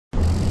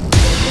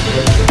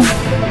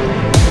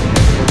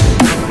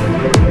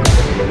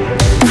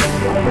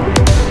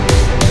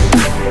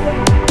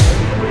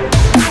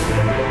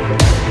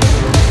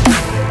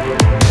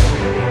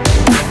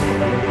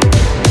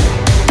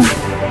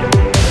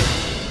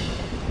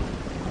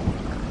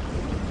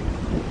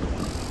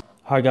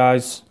Hi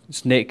guys,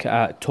 it's Nick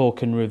at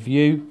Talk and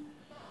Review.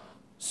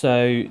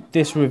 So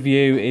this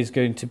review is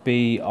going to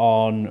be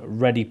on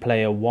Ready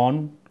Player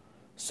One.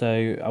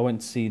 So I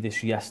went to see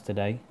this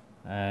yesterday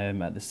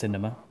at the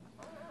cinema,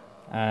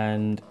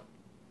 and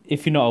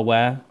if you're not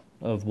aware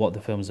of what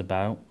the film's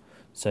about,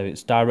 so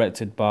it's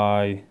directed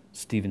by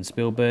Steven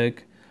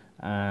Spielberg,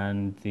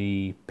 and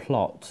the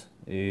plot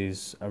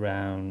is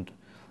around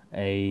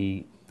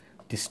a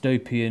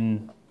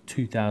dystopian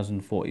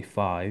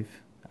 2045,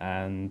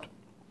 and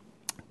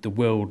the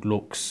world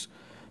looks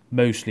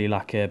mostly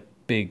like a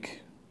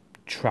big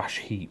trash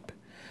heap.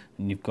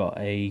 And you've got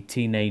a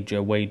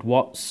teenager, Wade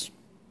Watts,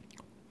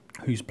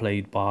 who's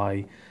played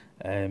by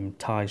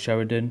Ty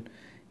Sheridan.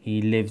 He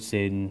lives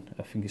in,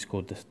 I think it's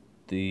called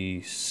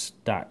the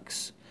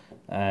stacks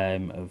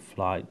of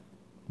like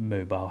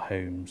mobile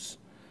homes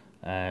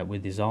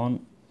with his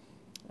aunt.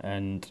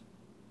 And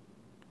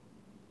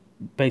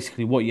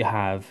basically what you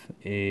have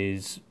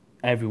is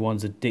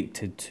everyone's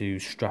addicted to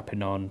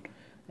strapping on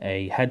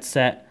a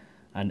headset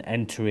and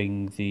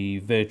entering the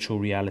virtual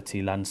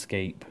reality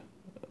landscape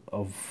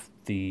of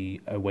the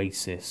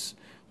Oasis,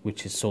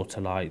 which is sort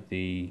of like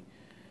the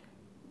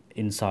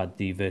inside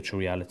the virtual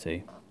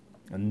reality.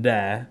 And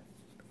there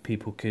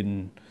people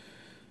can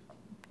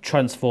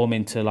transform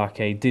into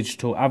like a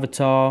digital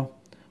avatar,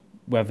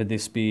 whether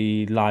this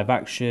be live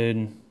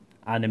action,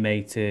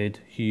 animated,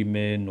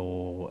 human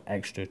or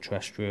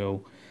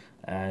extraterrestrial,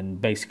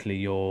 and basically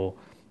your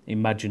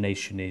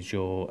imagination is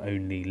your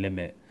only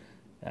limit.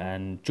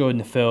 And during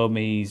the film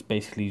he's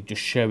basically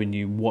just showing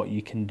you what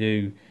you can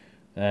do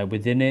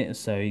within it.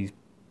 So he's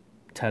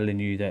telling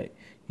you that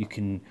you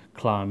can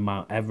climb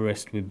Mount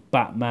Everest with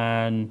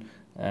Batman,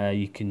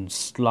 you can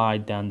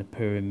slide down the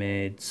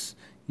pyramids,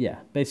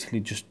 basically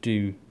just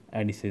do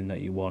anything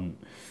that you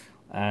want.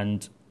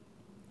 And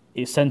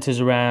it centres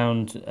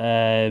around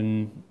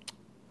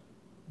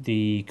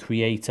the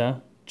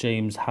creator,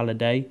 James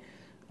Halliday,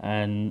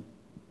 and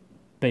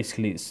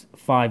basically it's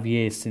 5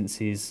 years since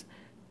his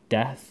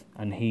death,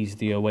 and he's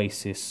the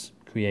Oasis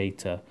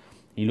creator.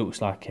 He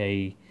looks like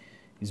he's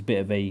a bit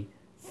of a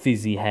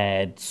fizzy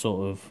haired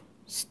sort of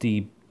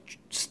Steve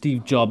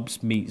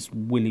Jobs meets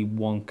Willy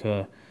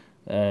Wonka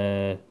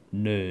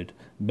nerd.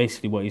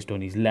 Basically what he's done,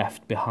 he's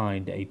left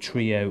behind a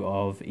trio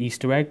of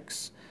Easter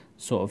eggs,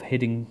 sort of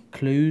hidden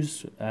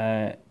clues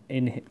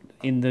in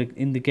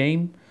the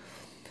game.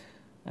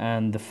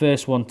 And the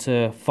first one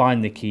to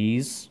find the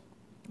keys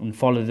and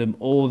follow them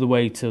all the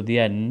way till the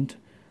end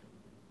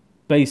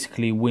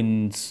basically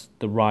wins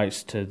the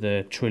rights to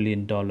the $1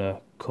 trillion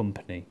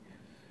company.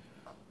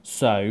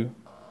 So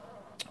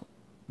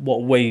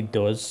what Wade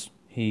does,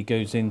 he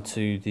goes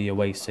into the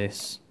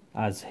Oasis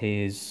as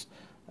his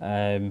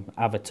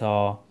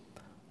avatar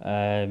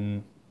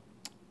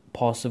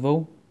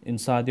Parzival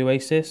inside the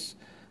Oasis,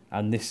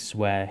 and this is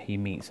where he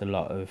meets a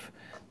lot of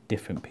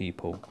different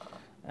people.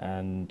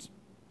 And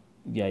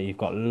you've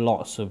got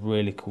lots of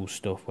really cool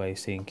stuff where you're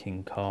seeing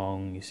King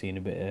Kong, you're seeing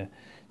a bit of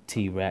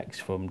T-Rex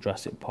from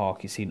Jurassic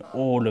Park, you've seen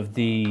all of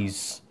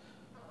these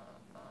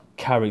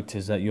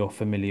characters that you're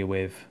familiar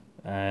with,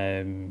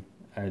 and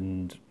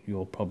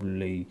you're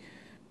probably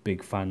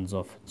big fans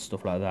of,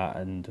 stuff like that.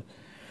 And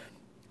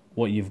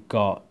what you've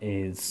got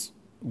is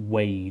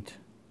Wade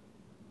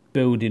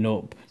building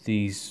up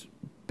these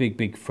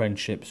big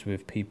friendships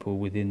with people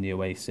within the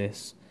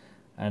Oasis,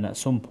 and at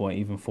some point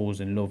even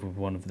falls in love with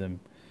one of them.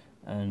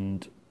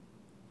 And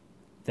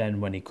then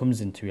when he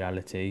comes into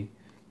reality,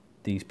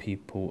 these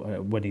people,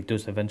 when he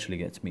does eventually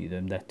get to meet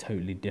them, they're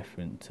totally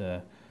different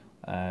to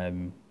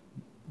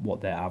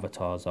what their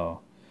avatars are.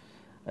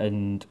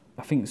 And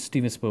I think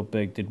Steven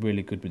Spielberg did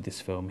really good with this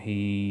film.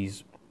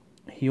 He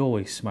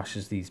always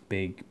smashes these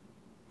big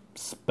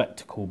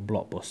spectacle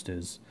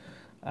blockbusters,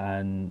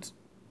 and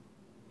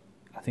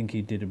I think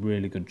he did a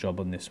really good job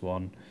on this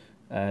one.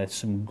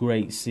 Some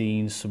great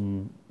scenes.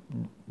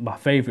 My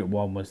favourite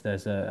one was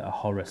there's a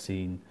horror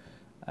scene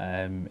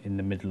in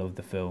the middle of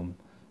the film,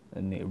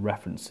 and it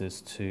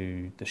references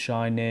to The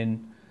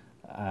Shining,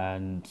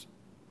 and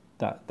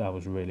that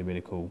was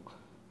really cool.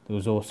 There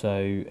was also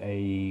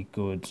a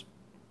good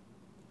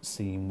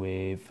scene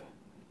with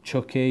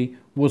Chucky.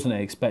 Wasn't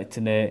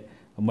expecting it,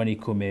 and when he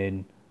come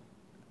in,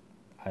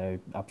 I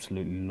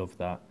absolutely loved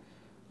that.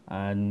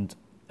 And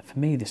for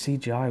me, the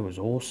CGI was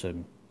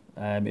awesome.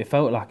 It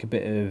felt like a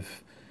bit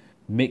of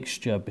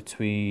mixture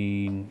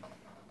between,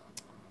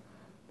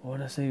 what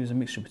would I say? It was a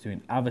mixture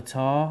between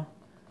Avatar,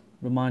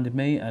 reminded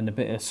me, and a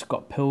bit of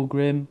Scott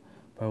Pilgrim,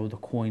 where all the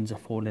coins are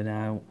falling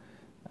out.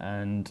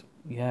 And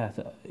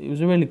it was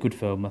a really good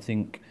film. I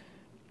think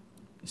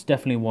it's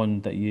definitely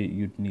one that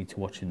you'd need to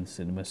watch in the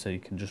cinema, so you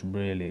can just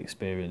really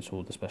experience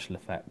all the special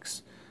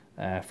effects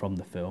from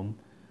the film.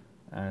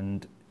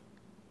 And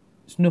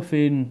it's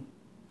nothing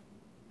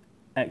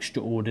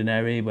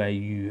extraordinary where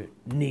you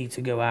need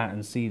to go out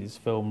and see this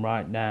film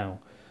right now.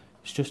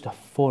 It's just a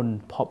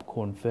fun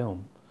popcorn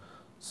film.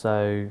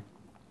 So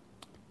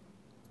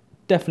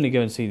definitely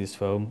go and see this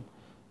film,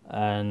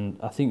 and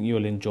I think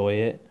you'll enjoy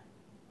it.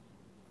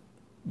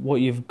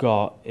 What you've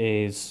got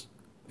is,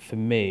 for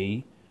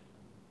me,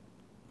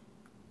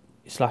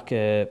 it's like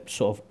a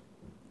sort of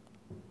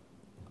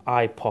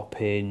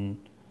eye-popping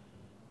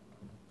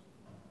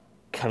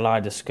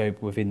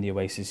kaleidoscope within the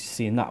Oasis. You're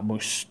seeing that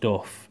much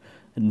stuff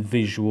and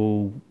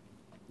visual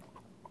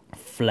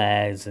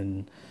flares,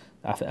 and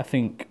I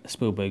think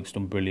Spielberg's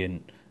done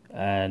brilliant,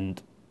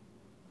 and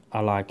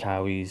I like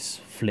how he's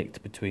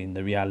flicked between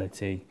the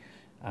reality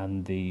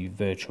and the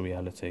virtual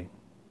reality.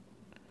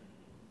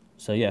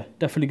 So yeah,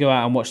 definitely go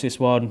out and watch this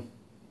one.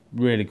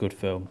 Really good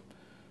film.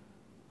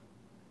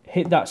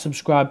 Hit that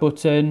subscribe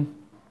button.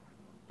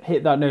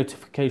 Hit that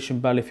notification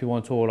bell if you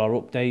want all our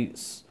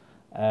updates.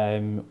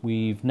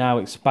 We've now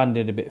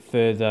expanded a bit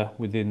further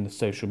within the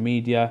social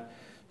media.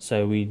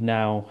 So we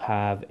now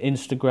have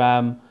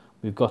Instagram,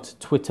 we've got a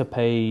Twitter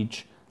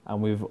page,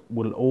 and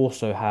we'll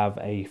also have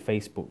a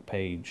Facebook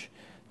page.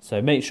 So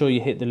make sure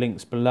you hit the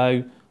links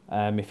below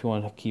if you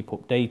want to keep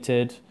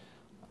updated.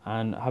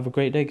 And have a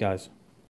great day, guys.